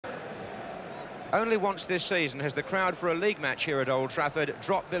Only once this season has the crowd for a league match here at Old Trafford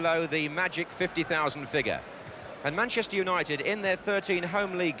dropped below the magic 50,000 figure. And Manchester United, in their 13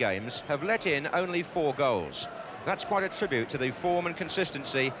 home league games, have let in only 4 goals. That's quite a tribute to the form and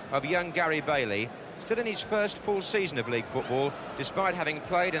consistency of young Gary Bailey, still in his first full season of league football, despite having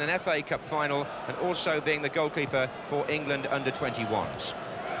played in an FA Cup final and also being the goalkeeper for England under-21s.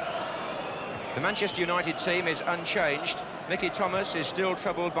 The Manchester United team is unchanged. Mickey Thomas is still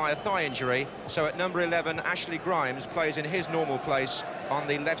troubled by a thigh injury, so at number 11, Ashley Grimes plays in his normal place on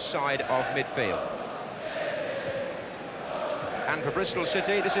the left side of midfield. And for Bristol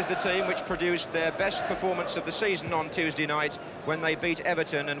City, this is the team which produced their best performance of the season on Tuesday night when they beat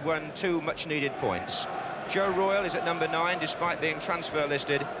Everton and won 2 much-needed points. Joe Royle is at number 9, despite being transfer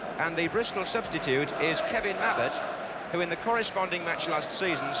listed, and the Bristol substitute is Kevin Mabbott, who in the corresponding match last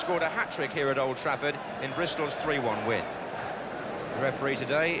season scored a hat-trick here at Old Trafford in Bristol's 3-1 win. The referee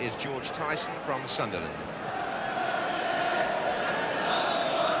today is George Tyson from Sunderland.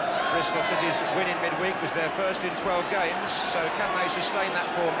 Bristol City's win in midweek was their first in 12 games, so can they sustain that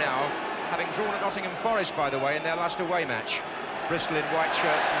form now, having drawn at Nottingham Forest, by the way, in their last away match. Bristol in white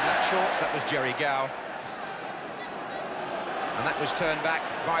shirts and black shorts, that was Jerry Gow. And that was turned back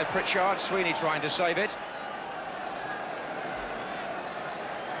by Pritchard, Sweeney trying to save it.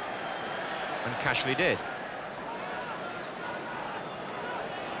 And Cashley did.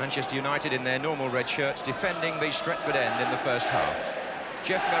 Manchester United in their normal red shirts defending the Stretford end in the first half.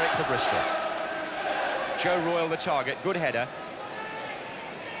 Jeff Merrick for Bristol. Joe Royle the target, good header.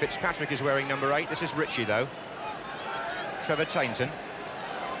 Fitzpatrick is wearing number 8, this is Ritchie though. Trevor Tainton.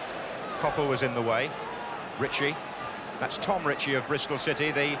 Koppel was in the way. Ritchie. That's Tom Ritchie of Bristol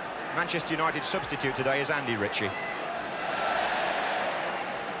City. The Manchester United substitute today is Andy Ritchie.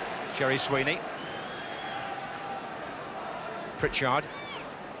 Jerry Sweeney. Pritchard.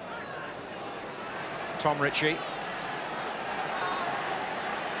 Tom Ritchie.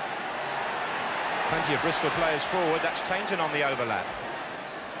 Plenty of Bristol players forward. That's Tainton on the overlap.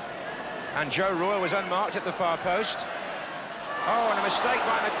 And Joe Royle was unmarked at the far post. Oh, and a mistake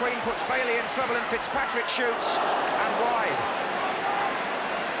by McQueen puts Bailey in trouble, and Fitzpatrick shoots, and wide.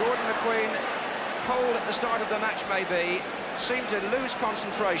 Gordon McQueen, cold at the start of the match maybe, seemed to lose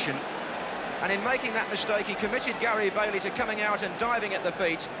concentration. And in making that mistake, he committed Gary Bailey to coming out and diving at the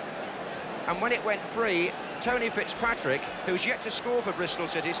feet. And when it went free, Tony Fitzpatrick, who's yet to score for Bristol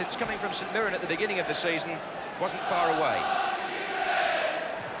City since coming from St Mirren at the beginning of the season, wasn't far away.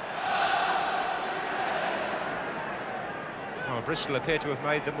 Well, Bristol appear to have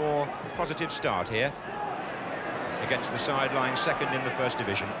made the more positive start here against the side lying second in the First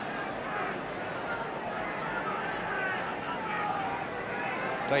Division.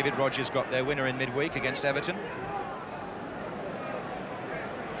 David Rogers got their winner in midweek against Everton.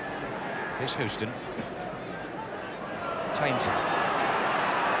 Here's Houston. Tainton.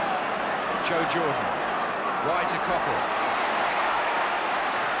 Joe Jordan. Wide to Koppel.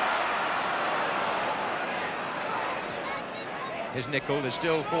 Here's Nicol. There's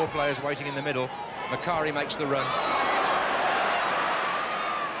still 4 players waiting in the middle. Macari makes the run.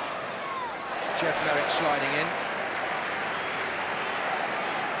 Jeff Merrick sliding in.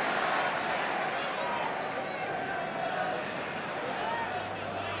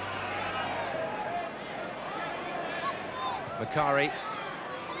 Macari,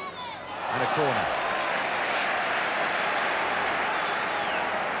 and a corner.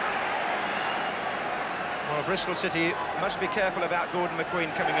 Well, Bristol City must be careful about Gordon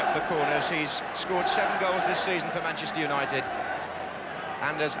McQueen coming up for corners. He's scored 7 goals this season for Manchester United.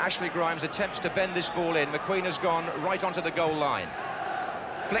 And as Ashley Grimes attempts to bend this ball in, McQueen has gone right onto the goal line.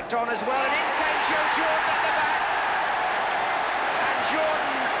 Flicked on as well, and in came Joe Jordan at the back. And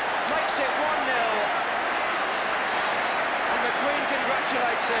Jordan makes it 1-0. McQueen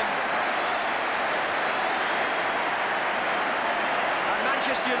congratulates him. And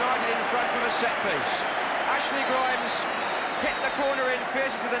Manchester United in front from a set piece. Ashley Grimes hit the corner in,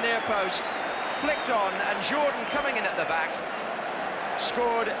 fiercely to the near post, flicked on, and Jordan coming in at the back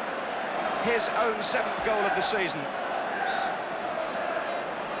scored his own 7th goal of the season.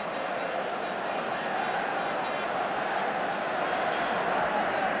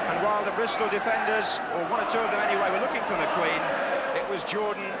 And while the Bristol defenders, or 1 or 2 of them anyway, were looking for McQueen, it was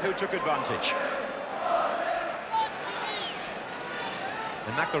Jordan who took advantage.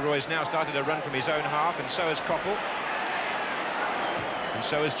 And McElroy's now started a run from his own half, and so has Koppel. And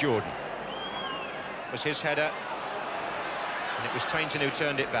so has Jordan. It was his header, and it was Tainton who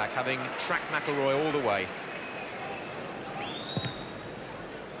turned it back, having tracked McElroy all the way.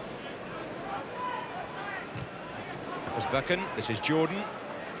 That was Buchan, this is Jordan.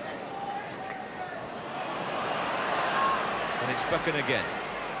 And it's Buchan again.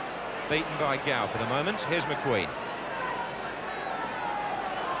 Beaten by Gow for the moment. Here's McQueen.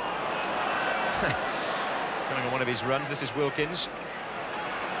 Going on one of his runs. This is Wilkins.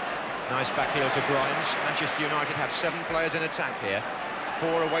 Nice back heel to Grimes. Manchester United have 7 players in attack here.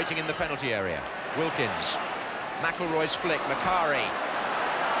 4 are waiting in the penalty area. Wilkins. McIlroy's flick. Macari.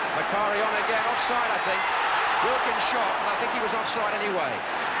 Macari on again. Offside, I think. Wilkins shot, and I think he was offside anyway.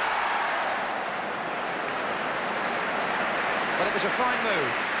 But it was a fine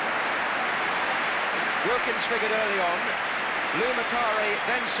move. Wilkins figured early on. Lou Macari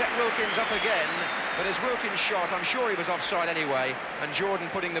then set Wilkins up again, but as Wilkins shot, I'm sure he was offside anyway, and Jordan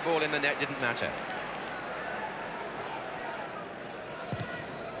putting the ball in the net didn't matter.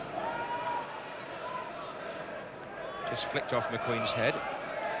 Just flicked off McQueen's head.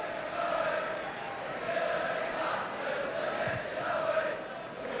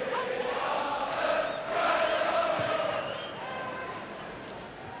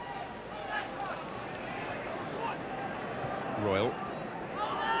 Royal.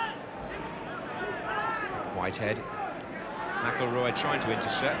 Whitehead. McIlroy trying to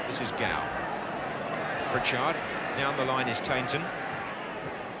intercept. This is Gow. Pritchard. Down the line is Tainton.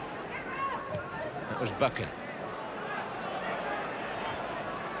 That was Buchan.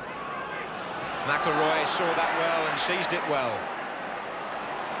 McIlroy saw that well and seized it well.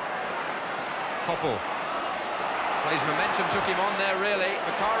 Koppel. But his momentum took him on there, really.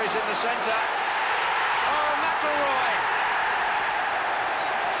 Macari's in the centre. Oh, McIlroy!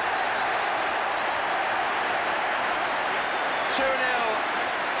 2-0.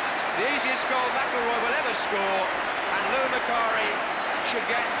 The easiest goal McIlroy will ever score, and Lou Macari should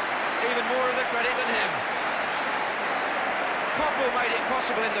get even more of the credit than him. Koppel made it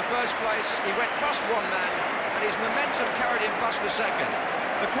possible in the first place. He went past one man, and his momentum carried him past the second.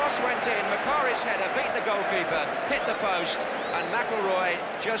 The cross went in, Macari's header beat the goalkeeper, hit the post, and McIlroy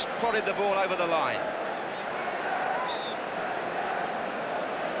just prodded the ball over the line.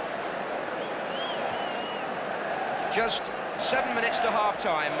 Just 7 minutes to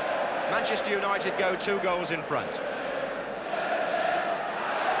half-time, Manchester United go 2 goals in front.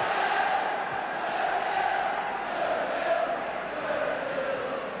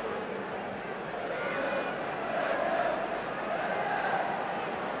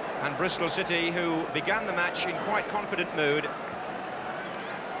 And Bristol City, who began the match in quite confident mood,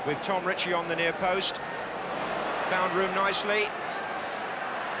 with Tom Ritchie on the near post, found room nicely.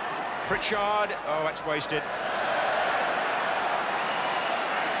 Pritchard, oh, that's wasted.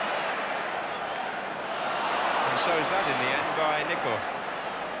 And so is that in the end by Nicol.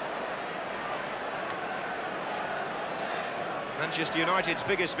 Manchester United's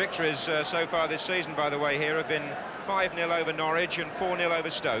biggest victories so far this season, by the way, here have been 5-0 over Norwich and 4-0 over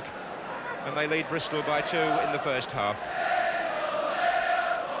Stoke, and they lead Bristol by 2 in the first half.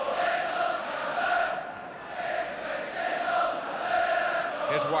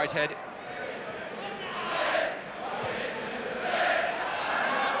 Here's Whitehead.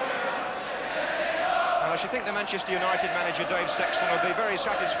 Well, I should think the Manchester United manager, Dave Sexton, will be very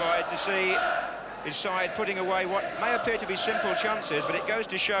satisfied to see his side putting away what may appear to be simple chances, but it goes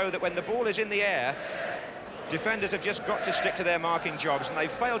to show that when the ball is in the air, defenders have just got to stick to their marking jobs, and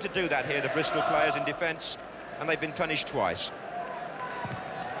they've failed to do that here, the Bristol players in defence, and they've been punished twice.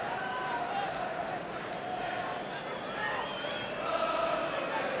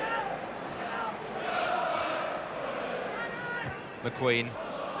 McQueen.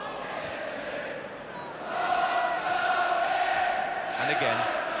 And again.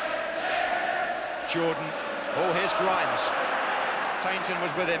 Jordan. Oh, here's Grimes. Tainton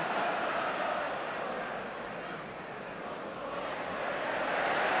was with him.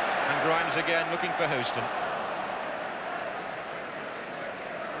 And Grimes again looking for Houston.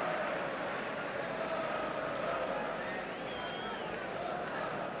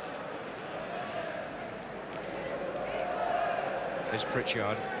 There's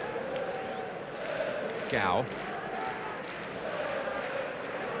Pritchard. Gow.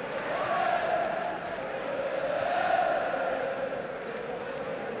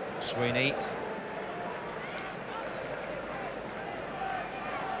 Sweeney.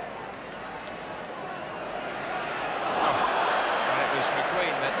 Well, it was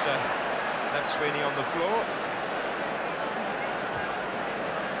McQueen that left Sweeney on the floor.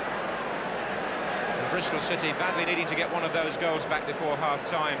 Bristol City badly needing to get one of those goals back before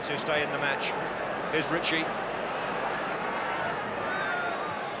half-time to stay in the match. Here's Ritchie.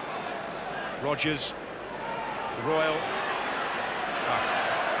 Rogers. Royal.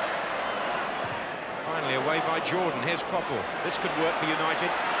 Finally away by Jordan. Here's Koppel. This could work for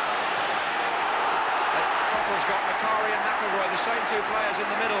United. Koppel Bristol's got McCarry and McElroy, the same two players in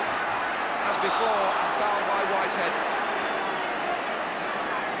the middle as before, and fouled by Whitehead.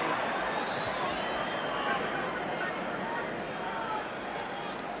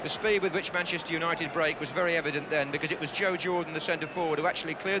 The speed with which Manchester United break was very evident then, because it was Joe Jordan, the centre-forward, who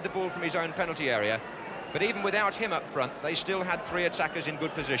actually cleared the ball from his own penalty area. But even without him up front, they still had three attackers in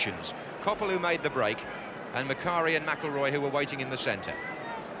good positions. Koppel, who made the break, and McCarry and McElroy, who were waiting in the centre.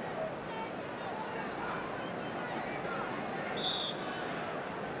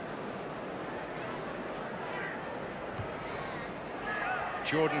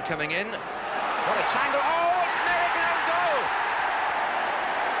 Jordan coming in. What a tangle. Oh, it's Merrick, an own goal!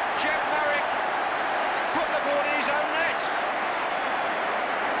 Jeff Merrick put the ball in his own net.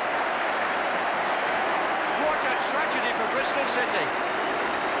 What a tragedy for Bristol City.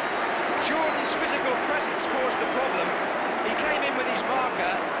 Jordan's physical presence caused the problem. He came in with his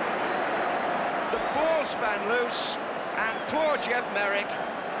marker. The ball span loose, and poor Jeff Merrick,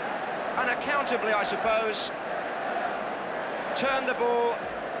 unaccountably I suppose, turned the ball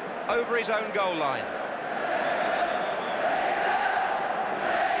over his own goal line.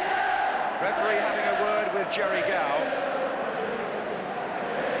 Referee having a word with Jerry Gow,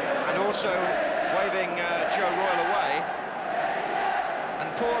 and also waving Joe Royle away.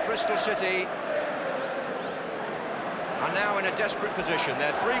 And poor Bristol City are now in a desperate position.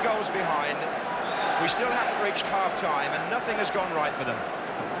 They're 3 goals behind. We still haven't reached half-time, and nothing has gone right for them.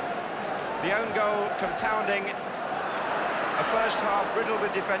 The own goal compounding a first half riddled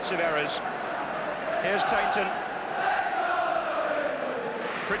with defensive errors. Here's Tainton.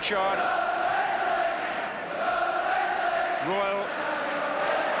 Pritchard. Royle.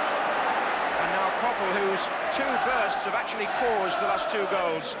 And now Koppel, whose 2 bursts have actually caused the last 2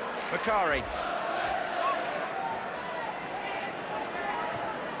 goals. McCarry.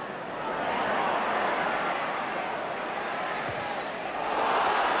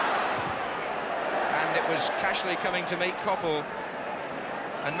 Cashley coming to meet Koppel,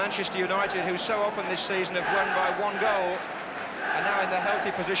 and Manchester United, who so often this season have won by 1 goal, are now in the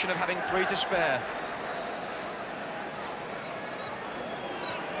healthy position of having 3 to spare.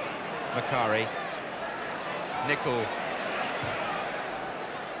 McCarry, Nicol,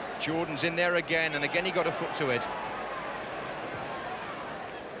 Jordan's in there again, and again he got a foot to it.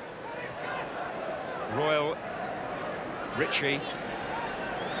 Royle, Ritchie,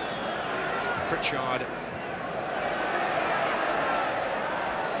 Pritchard.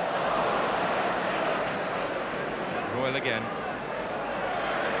 Royle again.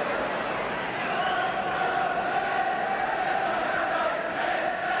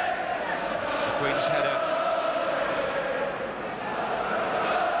 The Queen's header.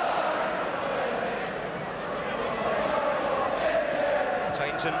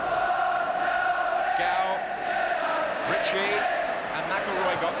 Tainton. Gow. Ritchie. And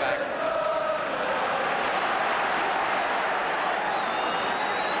McElroy got back.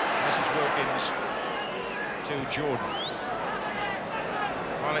 Wilkins to Jordan.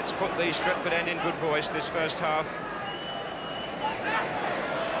 Well, it's put the Stretford end in good voice this first half.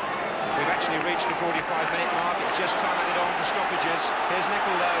 We've actually reached the 45-minute mark. It's just time added on for stoppages. Here's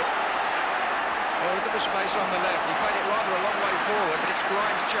Nicol, though. Oh, look at the space on the left. He played it rather a long way forward, but it's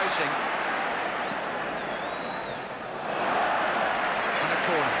Grimes chasing. And a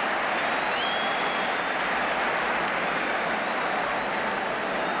corner.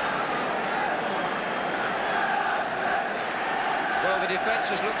 The defence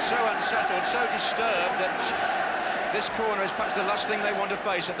has looked so unsettled, so disturbed, that this corner is perhaps the last thing they want to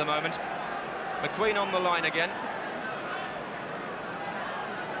face at the moment. McQueen on the line again.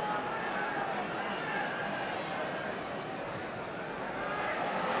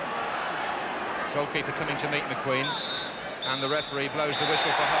 Goalkeeper coming to meet McQueen, and the referee blows the whistle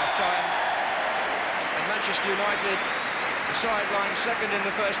for half-time. And Manchester United, the sideline second in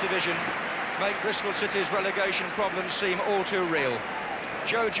the First Division, make Bristol City's relegation problems seem all too real.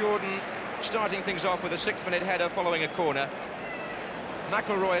 Joe Jordan starting things off with a 6-minute header following a corner.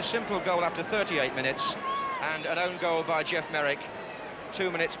 McElroy, a simple goal after 38 minutes, and an own goal by Jeff Merrick 2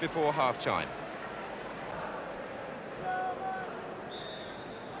 minutes before half-time.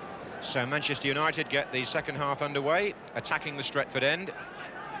 So Manchester United get the second half underway, attacking the Stretford end.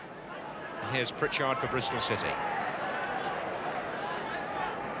 And here's Pritchard for Bristol City.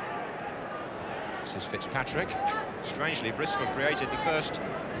 This is Fitzpatrick. Strangely, Bristol created the first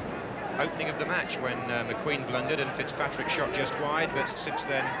opening of the match when McQueen blundered and Fitzpatrick shot just wide, but since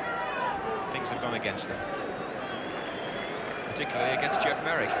then things have gone against them, particularly against Jeff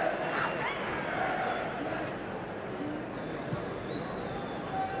Merrick.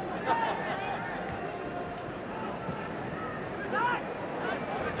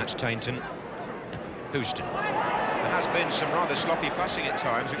 It's Tainton. Houston. There has been some rather sloppy passing at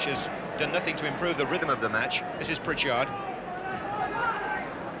times, which has done nothing to improve the rhythm of the match. This is Pritchard.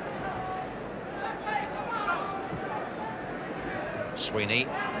 Sweeney.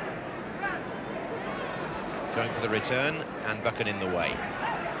 Going for the return, and Buchan in the way.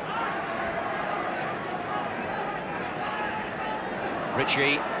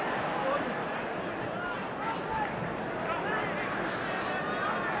 Ritchie.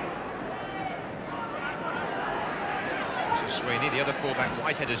 This is Sweeney. The other fullback,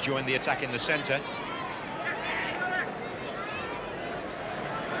 Whitehead, has joined the attack in the centre.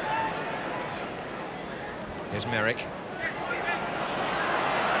 Here's Merrick.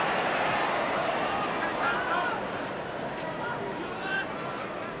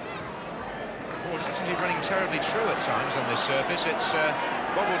 Doesn't seem to be running terribly true at times on this surface. It's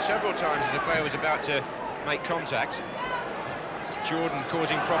wobbled several times as the player was about to make contact. Jordan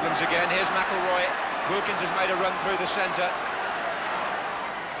causing problems again. Here's McElroy. Wilkins has made a run through the centre.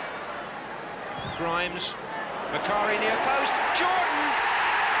 Grimes. Macari near post. Jordan!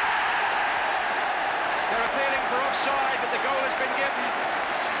 They're appealing for offside, but the goal has been given.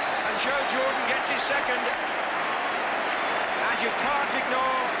 And Joe Jordan gets his second. And you can't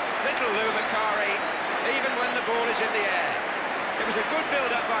ignore little Lou Macari, even when the ball is in the air. It was a good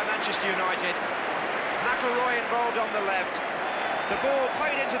build-up by Manchester United. McElroy involved on the left. The ball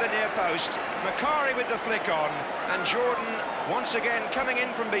played into the near post. Macari with the flick on, and Jordan, once again coming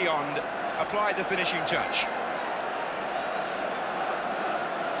in from beyond, applied the finishing touch.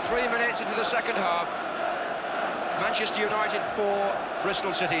 3 minutes into the second half. Manchester United 4,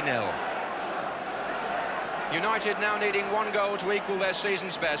 Bristol City 0. United now needing 1 goal to equal their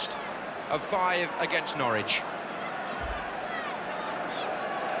season's best of 5 against Norwich.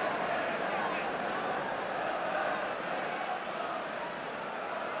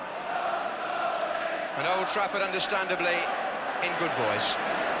 And Old Trafford, understandably, in good voice.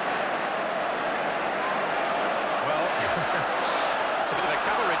 Well, it's a bit of a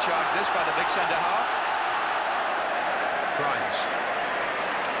cavalry charge, this, by the big centre-half. Grimes.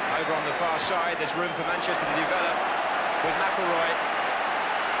 Over on the far side, there's room for Manchester to develop with McElroy.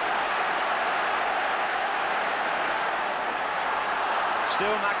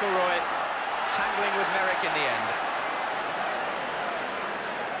 Still McElroy, tangling with Merrick in the end.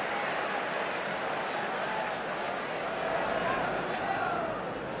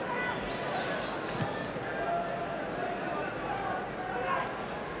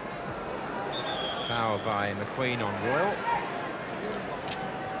 Foul by McQueen on Royal.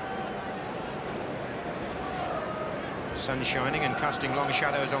 Sun shining and casting long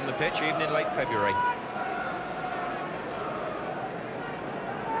shadows on the pitch, even in late February.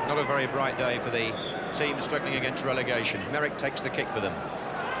 Not a very bright day for the team struggling against relegation. Merrick takes the kick for them.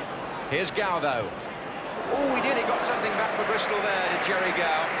 Here's Gow, though. Oh, he nearly got something back for Bristol there, did Jerry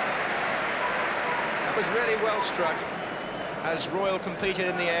Gow. That was really well struck as Royal competed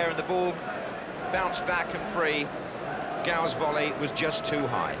in the air and the ball bounced back and free. Gow's volley was just too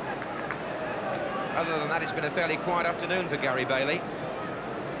high. Other than that, it's been a fairly quiet afternoon for Gary Bailey.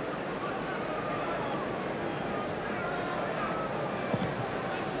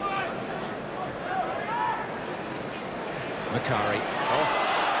 Macari. Oh.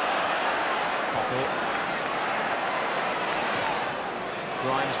 Cockle.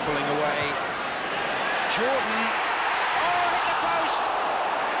 Grimes pulling away. Jordan. Oh, hit the post!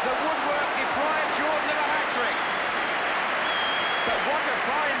 The woodwork deprived Jordan of a hat-trick. But what a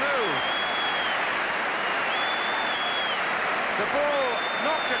fine move. The ball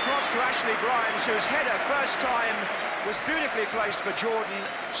knocked across to Ashley Grimes, whose header first time was beautifully placed for Jordan.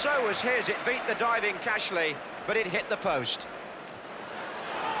 So was his. It beat the diving Cashley, but it hit the post.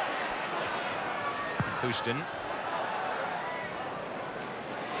 Houston.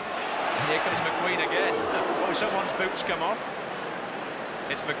 And here comes McQueen again. Oh, someone's boots come off.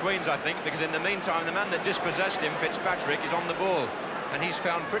 It's McQueen's, I think, because in the meantime, the man that dispossessed him, Fitzpatrick, is on the ball, and he's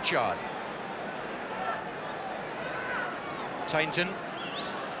found Pritchard. Tainton.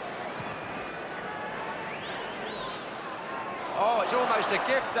 Oh, it's almost a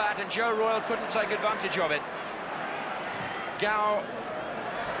gift, that, and Joe Royal couldn't take advantage of it. Gow,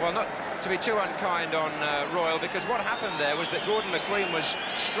 well, not to be too unkind on Royal, because what happened there was that Gordon McQueen was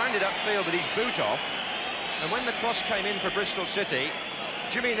stranded upfield with his boot off, and when the cross came in for Bristol City,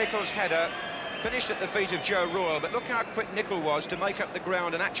 Jimmy Nicholl's header finished at the feet of Joe Royal, but look how quick Nicholl was to make up the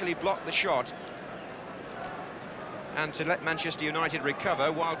ground and actually block the shot, and to let Manchester United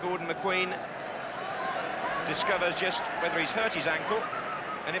recover, while Gordon McQueen discovers just whether he's hurt his ankle,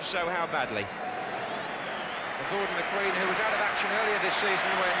 and if so, how badly. Gordon McQueen, who was out of action earlier this season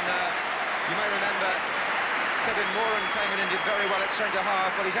when, you may remember, Kevin Moran came in and did very well at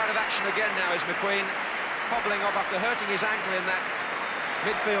centre-half. Well, he's out of action again now, is McQueen, hobbling off after hurting his ankle in that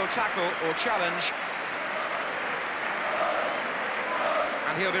midfield tackle or challenge.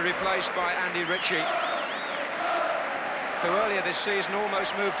 And he'll be replaced by Andy Ritchie, who earlier this season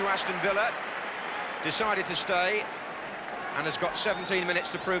almost moved to Aston Villa, decided to stay, and has got 17 minutes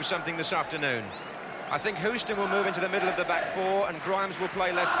to prove something this afternoon. I think Houston will move into the middle of the back four and Grimes will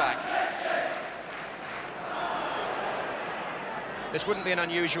play left back. This wouldn't be an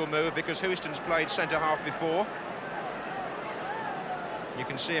unusual move because Houston's played centre-half before. You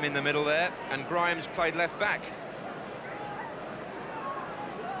can see him in the middle there, and Grimes played left back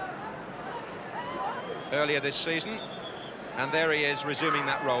earlier this season, and there he is resuming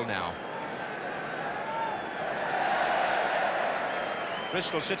that role now.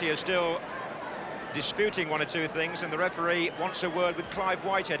 Bristol City is still disputing one or two things, and the referee wants a word with Clive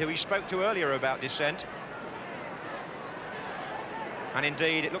Whitehead, who he spoke to earlier about dissent. And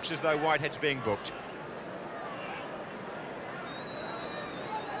indeed, it looks as though Whitehead's being booked.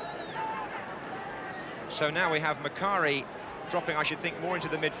 So now we have Macari dropping, I should think, more into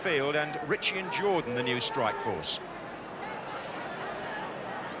the midfield, and Ritchie and Jordan, the new strike force.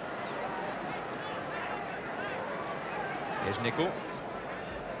 Here's Nicol.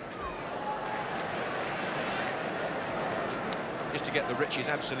 Just to get the Ritchies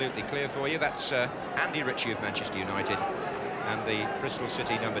absolutely clear for you, that's Andy Ritchie of Manchester United, and the Bristol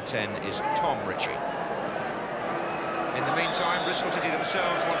City number 10 is Tom Ritchie. In the meantime, Bristol City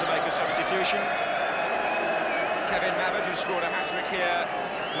themselves want to make a substitution. Kevin Mabbott, who scored a hat-trick here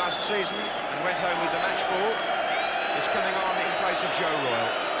last season and went home with the match ball, is coming on in place of Joe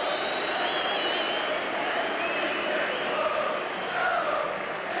Royle.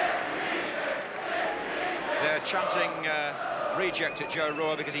 They're chanting reject at Joe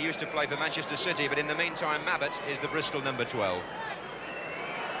Royle because he used to play for Manchester City, but in the meantime Mabbott is the Bristol number 12.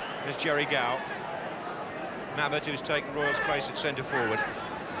 There's Jerry Gow. Mabbott, who's taken Royle's place at centre forward,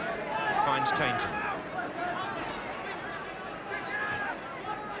 finds Tainton.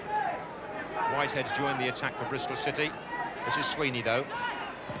 Whitehead's joined the attack for Bristol City. This is Sweeney though.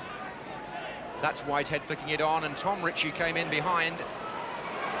 That's Whitehead flicking it on, and Tom Ritchie came in behind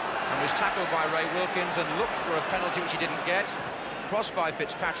and was tackled by Ray Wilkins and looked for a penalty which he didn't get. Crossed by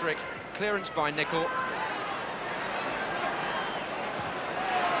Fitzpatrick, clearance by Nicol. And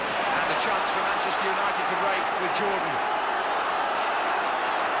a chance for Manchester United to break with Jordan.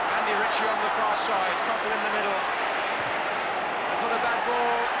 Andy Ritchie on the far side, Koppel in the middle. That's not a bad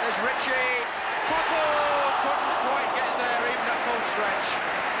ball, there's Ritchie. Koppel couldn't quite get there even at full stretch.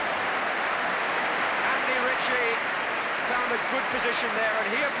 Andy Ritchie found a good position there, and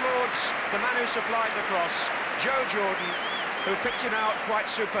he applauds the man who supplied the cross, Joe Jordan, who picked him out quite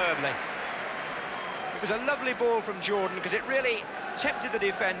superbly. It was a lovely ball from Jordan because it really tempted the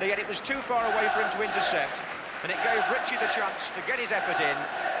defender, yet it was too far away for him to intercept, and it gave Ritchie the chance to get his effort in,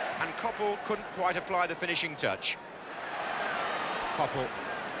 and Koppel couldn't quite apply the finishing touch. Koppel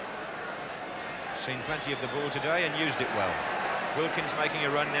seen plenty of the ball today and used it well. Wilkins making a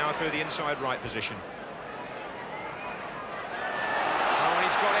run now through the inside right position.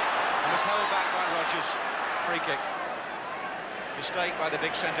 Got it, and was held back by Rodgers. Free kick. Mistake by the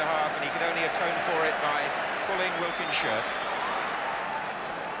big centre-half, and he could only atone for it by pulling Wilkins' shirt.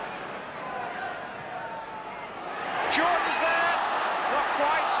 Jordan's there, not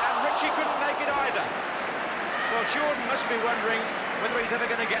quite, and Ritchie couldn't make it either. Well, Jordan must be wondering whether he's ever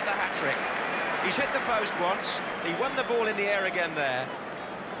going to get the hat-trick. He's hit the post once, he won the ball in the air again there,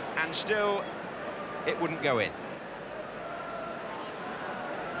 and still it wouldn't go in.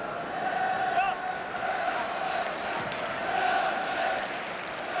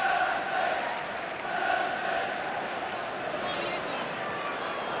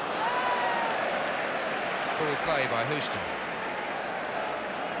 Play by Houston.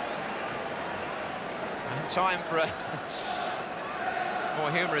 And time for a more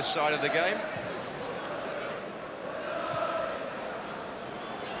humorous side of the game.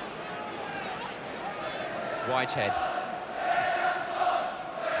 Whitehead.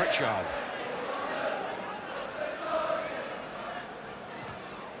 Pritchard.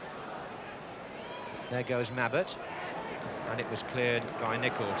 There goes Mabbott, and it was cleared by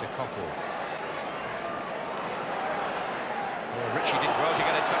Nicol to Koppel. Well, Ritchie did well to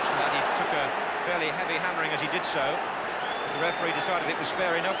get a touch from that. He took a fairly heavy hammering as he did so. The referee decided it was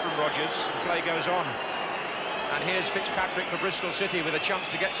fair enough from Rodgers. The play goes on. And here's Fitzpatrick for Bristol City with a chance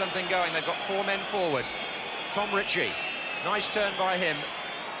to get something going. They've got four men forward. Tom Ritchie, nice turn by him.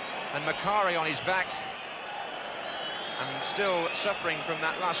 And Macari on his back. And still suffering from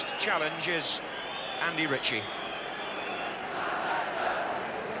that last challenge is Andy Ritchie.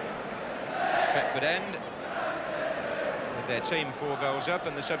 Stretford End, with their team 4 goals up,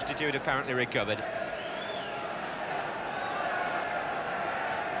 and the substitute apparently recovered.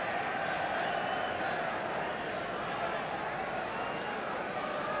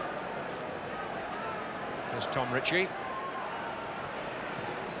 There's Tom Ritchie.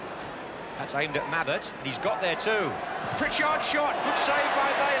 That's aimed at Mabbott, and he's got there too. Pritchard shot, good save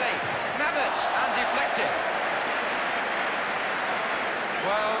by Bailey. Mabbott, and deflected.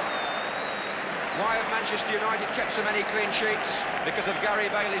 Well, why have Manchester United kept so many clean sheets? Because of Gary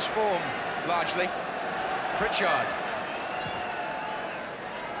Bailey's form, largely. Pritchard.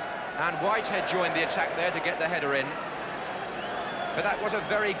 And Whitehead joined the attack there to get the header in. But that was a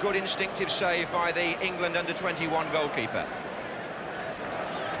very good instinctive save by the England under-21 goalkeeper.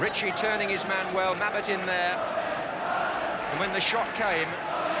 Ritchie turning his man well, Mabbott in there. And when the shot came,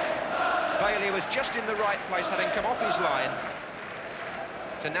 Bailey was just in the right place, having come off his line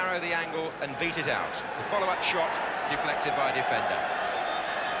to narrow the angle and beat it out. The follow-up shot deflected by a defender.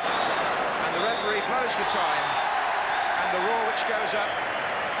 And the referee blows for time, and the roar which goes up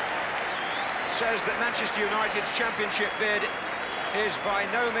says that Manchester United's championship bid is by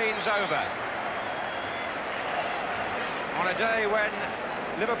no means over. On a day when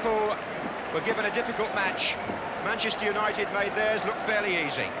Liverpool were given a difficult match, Manchester United made theirs look fairly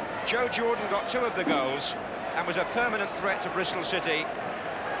easy. Joe Jordan got 2 of the goals and was a permanent threat to Bristol City,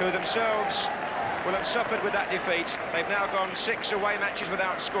 who themselves will have suffered with that defeat. They've now gone 6 away matches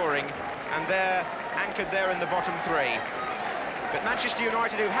without scoring, and they're anchored there in the bottom 3. But Manchester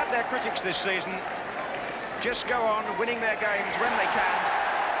United, who had their critics this season, just go on winning their games when they can,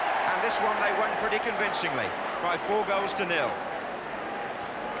 and this one they won pretty convincingly by 4 goals to 0.